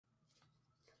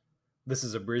This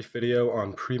is a brief video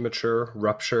on premature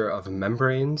rupture of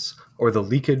membranes or the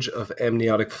leakage of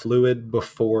amniotic fluid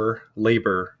before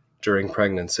labor during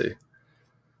pregnancy.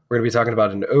 We're going to be talking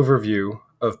about an overview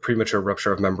of premature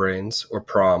rupture of membranes, or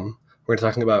PROM. We're going to be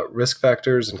talking about risk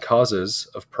factors and causes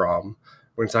of PROM.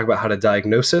 We're going to talk about how to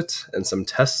diagnose it and some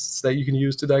tests that you can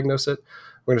use to diagnose it.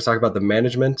 We're going to talk about the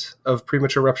management of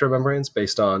premature rupture of membranes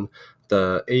based on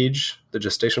the age, the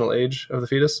gestational age of the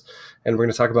fetus. And we're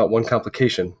going to talk about one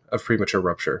complication of premature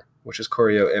rupture, which is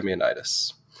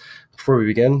chorioamnionitis. Before we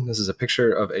begin, this is a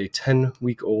picture of a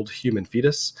 10-week-old human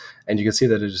fetus, and you can see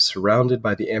that it is surrounded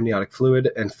by the amniotic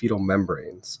fluid and fetal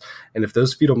membranes. And if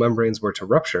those fetal membranes were to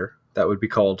rupture, that would be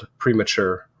called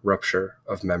premature rupture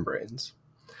of membranes.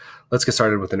 Let's get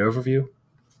started with an overview.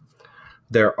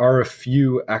 There are a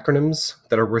few acronyms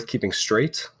that are worth keeping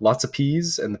straight, lots of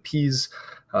P's, and the P's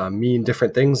mean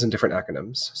different things in different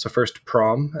acronyms. So first,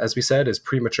 PROM, as we said, is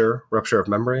premature rupture of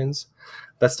membranes.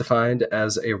 That's defined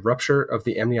as a rupture of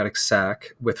the amniotic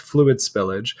sac with fluid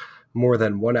spillage more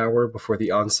than 1 hour before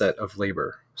the onset of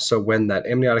labor. So when that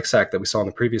amniotic sac that we saw in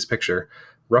the previous picture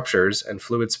ruptures and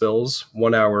fluid spills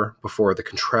 1 hour before the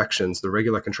contractions, the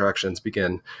regular contractions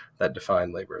begin that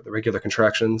define labor, the regular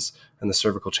contractions and the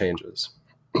cervical changes.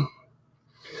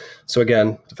 So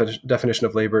again, the definition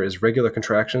of labor is regular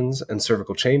contractions and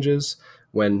cervical changes.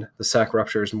 When the sac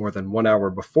ruptures more than 1 hour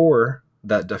before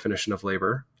that definition of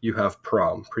labor, you have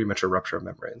PROM, premature rupture of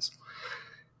membranes.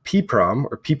 PPROM,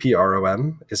 or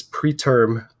PPROM, is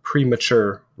preterm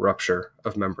premature rupture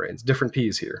of membranes. Different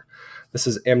P's here. This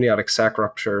is amniotic sac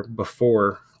rupture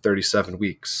before 37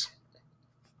 weeks.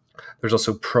 There's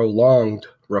also prolonged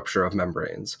rupture of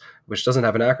membranes, which doesn't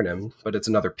have an acronym, but it's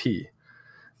another P.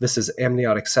 This is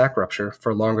amniotic sac rupture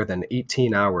for longer than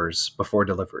 18 hours before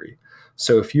delivery.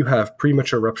 So if you have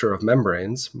premature rupture of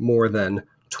membranes more than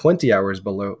 20 hours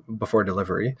before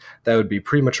delivery, that would be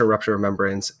premature rupture of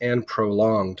membranes and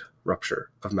prolonged rupture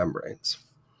of membranes.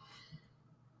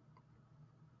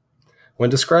 When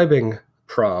describing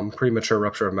PROM, premature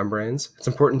rupture of membranes, it's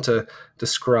important to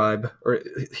describe or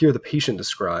hear the patient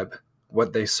describe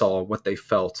what they saw, what they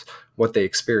felt, what they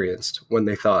experienced when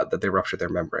they thought that they ruptured their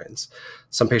membranes.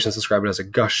 Some patients describe it as a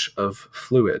gush of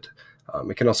fluid.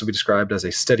 It can also be described as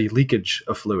a steady leakage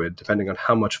of fluid, depending on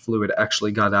how much fluid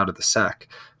actually got out of the sac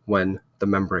when the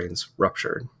membranes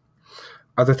ruptured.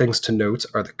 Other things to note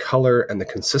are the color and the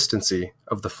consistency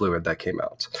of the fluid that came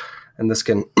out. And this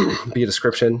can be a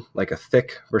description like a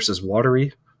thick versus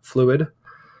watery fluid.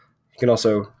 You can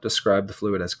also describe the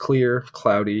fluid as clear,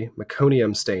 cloudy,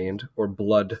 meconium-stained, or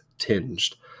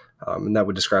blood-tinged. And that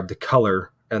would describe the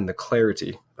color and the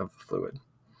clarity of the fluid.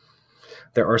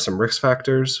 There are some risk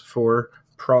factors for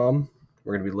PROM.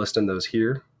 We're going to be listing those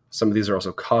here. Some of these are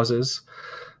also causes.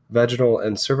 Vaginal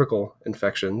and cervical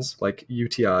infections like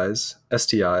UTIs,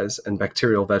 STIs, and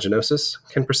bacterial vaginosis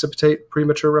can precipitate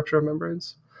premature rupture of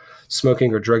membranes.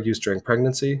 Smoking or drug use during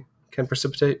pregnancy can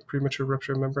precipitate premature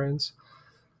rupture of membranes.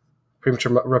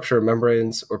 Premature rupture of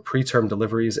membranes or preterm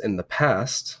deliveries in the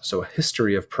past, so a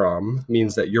history of PROM,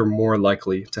 means that you're more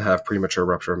likely to have premature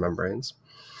rupture of membranes.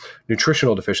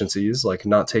 Nutritional deficiencies, like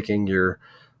not taking your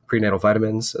prenatal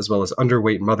vitamins, as well as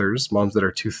underweight mothers, moms that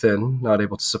are too thin, not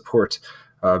able to support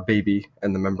baby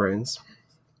and the membranes.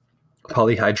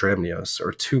 Polyhydramnios,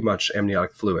 or too much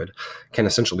amniotic fluid, can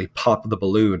essentially pop the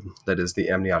balloon that is the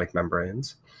amniotic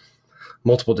membranes.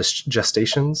 Multiple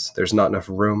gestations, there's not enough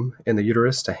room in the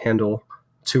uterus to handle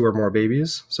 2 or more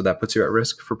babies, so that puts you at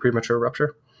risk for premature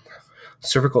rupture.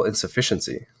 Cervical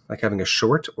insufficiency, like having a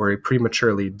short or a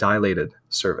prematurely dilated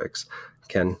cervix,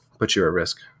 can put you at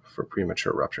risk for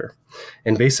premature rupture.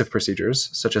 Invasive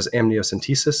procedures, such as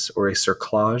amniocentesis or a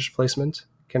cerclage placement,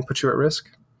 can put you at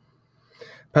risk.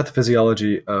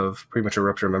 Pathophysiology of premature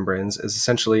rupture of membranes is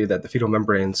essentially that the fetal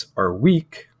membranes are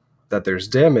weak, that there's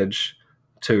damage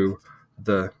to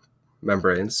the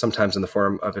membranes, sometimes in the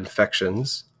form of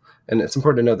infections. And it's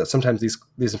important to note that sometimes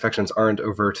these infections aren't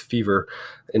overt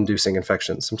fever-inducing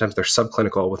infections. Sometimes they're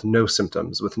subclinical with no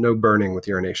symptoms, with no burning with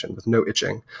urination, with no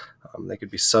itching. They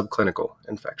could be subclinical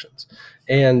infections.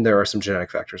 And there are some genetic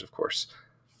factors, of course.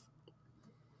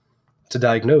 To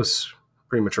diagnose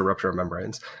premature rupture of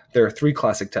membranes, there are 3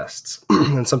 classic tests.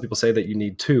 And some people say that you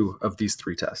need 2 of these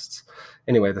 3 tests.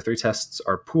 Anyway, the 3 tests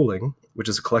are pooling, which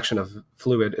is a collection of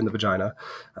fluid in the vagina,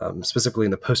 specifically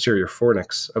in the posterior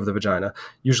fornix of the vagina,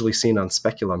 usually seen on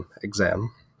speculum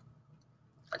exam.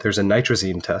 There's a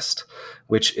nitrazine test,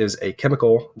 which is a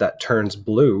chemical that turns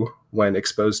blue when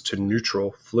exposed to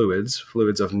neutral fluids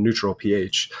of neutral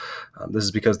pH. This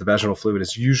is because the vaginal fluid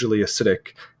is usually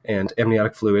acidic and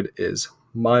amniotic fluid is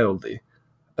mildly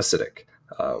acidic.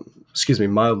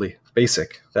 mildly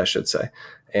basic, that should say.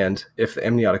 And if the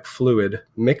amniotic fluid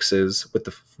mixes with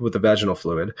the vaginal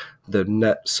fluid, the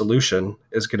net solution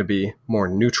is going to be more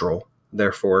neutral.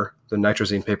 Therefore, the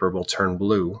nitrazine paper will turn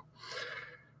blue.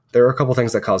 There are a couple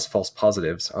things that cause false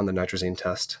positives on the nitrazine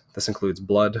test. This includes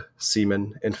blood,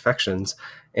 semen, infections,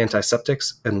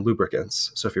 antiseptics, and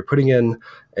lubricants. So if you're putting in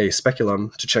a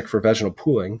speculum to check for vaginal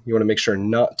pooling, you want to make sure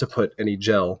not to put any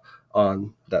gel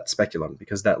on that speculum,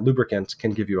 because that lubricant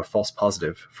can give you a false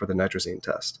positive for the nitrazine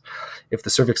test. If the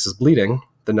cervix is bleeding,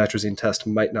 the nitrazine test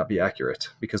might not be accurate,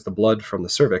 because the blood from the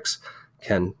cervix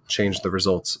can change the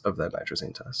results of that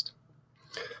nitrazine test.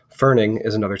 Ferning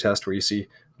is another test where you see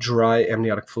dry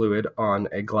amniotic fluid on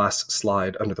a glass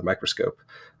slide under the microscope.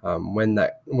 When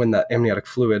that amniotic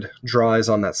fluid dries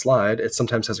on that slide, it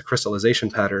sometimes has a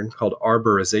crystallization pattern called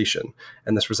arborization,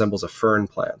 and this resembles a fern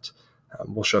plant.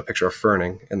 We'll show a picture of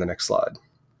ferning in the next slide.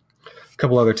 A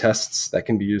couple other tests that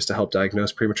can be used to help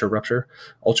diagnose premature rupture.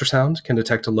 Ultrasound can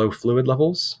detect low fluid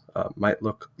levels, might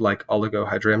look like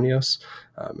oligohydramnios,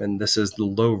 and this is the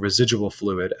low residual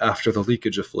fluid after the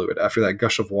leakage of fluid, after that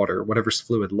gush of water, whatever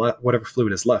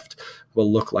fluid is left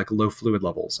will look like low fluid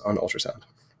levels on ultrasound.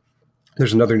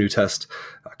 There's another new test,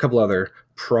 a couple other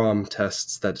PROM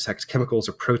tests that detect chemicals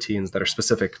or proteins that are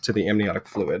specific to the amniotic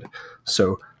fluid.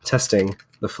 So testing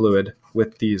the fluid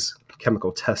with these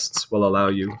chemical tests will allow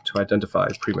you to identify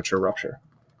premature rupture.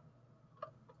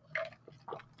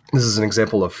 This is an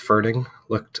example of ferning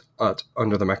looked at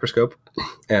under the microscope.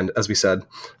 And as we said,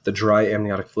 the dry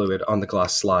amniotic fluid on the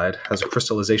glass slide has a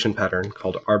crystallization pattern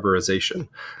called arborization.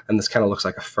 And this kind of looks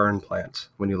like a fern plant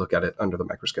when you look at it under the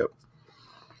microscope.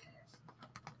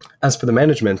 As for the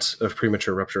management of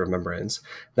premature rupture of membranes,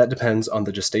 that depends on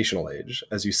the gestational age,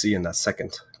 as you see in that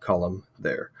second column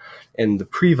there. In the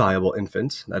pre-viable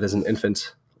infant, that is an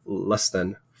infant less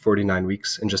than 49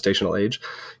 weeks in gestational age,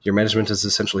 your management is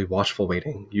essentially watchful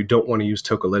waiting. You don't want to use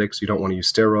tocolytics, you don't want to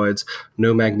use steroids,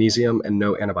 no magnesium, and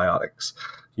no antibiotics.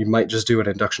 You might just do an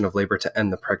induction of labor to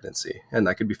end the pregnancy, and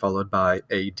that could be followed by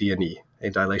a D&E, a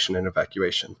dilation and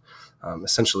evacuation,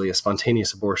 essentially a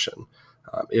spontaneous abortion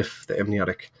if the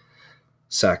amniotic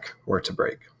sac were to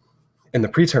break. In the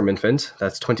preterm infant,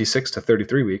 that's 26 to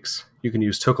 33 weeks, you can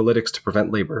use tocolytics to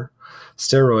prevent labor.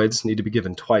 Steroids need to be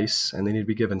given twice, and they need to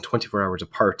be given 24 hours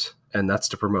apart, and that's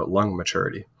to promote lung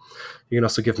maturity. You can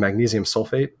also give magnesium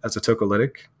sulfate as a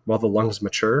tocolytic. While the lungs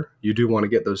mature, you do want to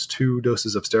get those 2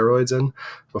 doses of steroids in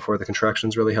before the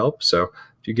contractions really help. So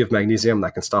if you give magnesium,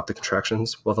 that can stop the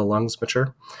contractions while the lungs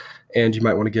mature. And you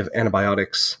might want to give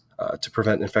antibiotics to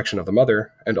prevent infection of the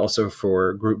mother, and also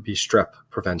for group B strep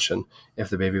prevention if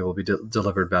the baby will be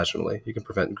delivered vaginally. You can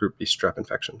prevent group B strep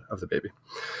infection of the baby.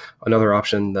 Another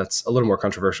option that's a little more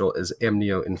controversial is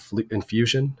amnio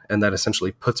infusion, and that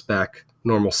essentially puts back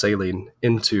normal saline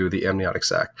into the amniotic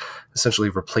sac, essentially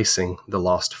replacing the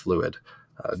lost fluid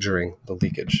during the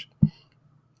leakage.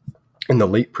 In the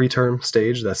late preterm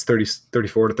stage, that's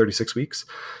 34 to 36 weeks,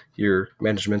 your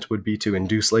management would be to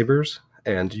induce labors,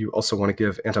 and you also want to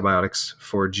give antibiotics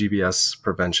for GBS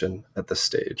prevention at this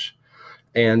stage.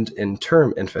 And in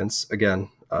term infants,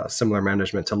 again, similar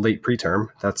management to late preterm,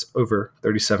 that's over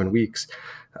 37 weeks,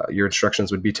 your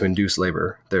instructions would be to induce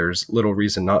labor. There's little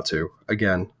reason not to.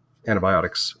 Again,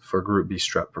 antibiotics for group B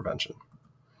strep prevention.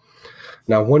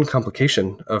 Now, one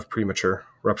complication of premature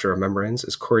rupture of membranes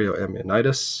is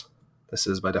chorioamnionitis. This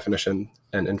is, by definition,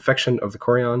 an infection of the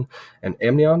chorion and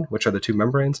amnion, which are the 2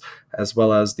 membranes, as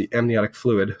well as the amniotic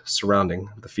fluid surrounding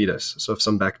the fetus. So if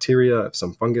some bacteria, if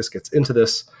some fungus gets into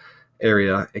this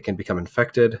area, it can become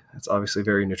infected. It's obviously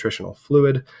very nutritional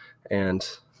fluid, and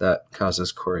that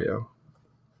causes chorio.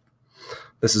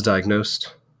 This is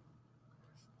diagnosed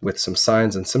with some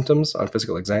signs and symptoms on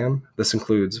physical exam. This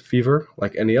includes fever,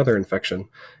 like any other infection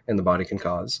in the body can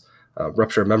cause,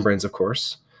 rupture of membranes, of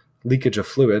course, leakage of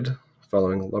fluid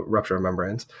following rupture of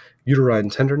membranes, uterine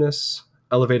tenderness,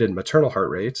 elevated maternal heart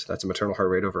rate, that's a maternal heart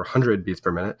rate over 100 beats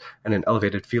per minute, and an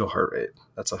elevated fetal heart rate,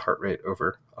 that's a heart rate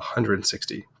over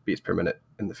 160 beats per minute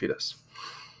in the fetus.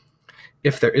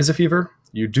 If there is a fever,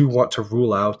 you do want to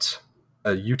rule out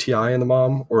a UTI in the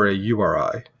mom or a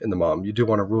URI in the mom. You do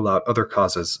want to rule out other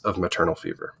causes of maternal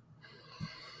fever.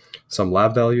 Some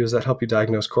lab values that help you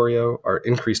diagnose chorio are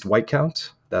increased white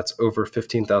count, that's over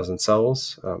 15,000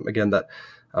 cells. Again, that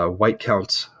white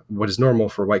count, what is normal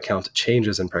for white count,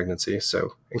 changes in pregnancy.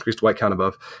 So increased white count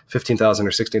above 15,000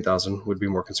 or 16,000 would be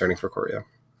more concerning for chorio.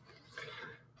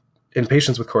 In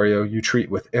patients with chorio, you treat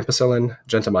with ampicillin,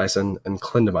 gentamicin, and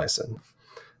clindamycin.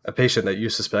 A patient that you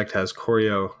suspect has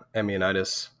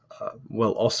chorioamnionitis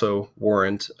will also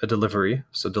warrant a delivery.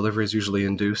 So delivery is usually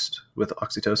induced with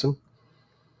oxytocin.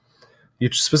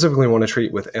 You specifically want to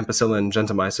treat with ampicillin,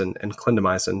 gentamicin, and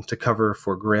clindamycin to cover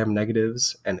for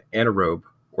gram-negatives and anaerobe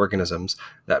organisms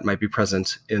that might be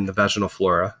present in the vaginal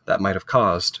flora that might have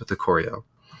caused the chorio.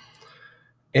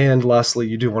 And lastly,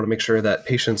 you do want to make sure that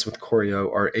patients with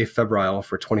chorio are afebrile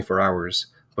for 24 hours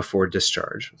before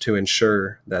discharge to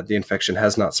ensure that the infection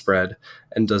has not spread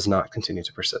and does not continue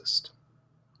to persist.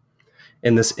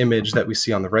 In this image that we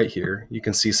see on the right here, you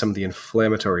can see some of the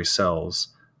inflammatory cells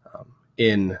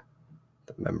in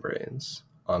the membranes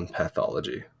on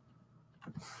pathology.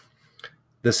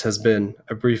 This has been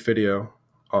a brief video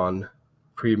on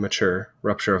premature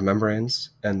rupture of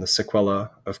membranes and the sequela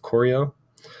of chorio.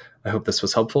 I hope this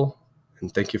was helpful,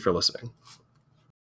 and thank you for listening.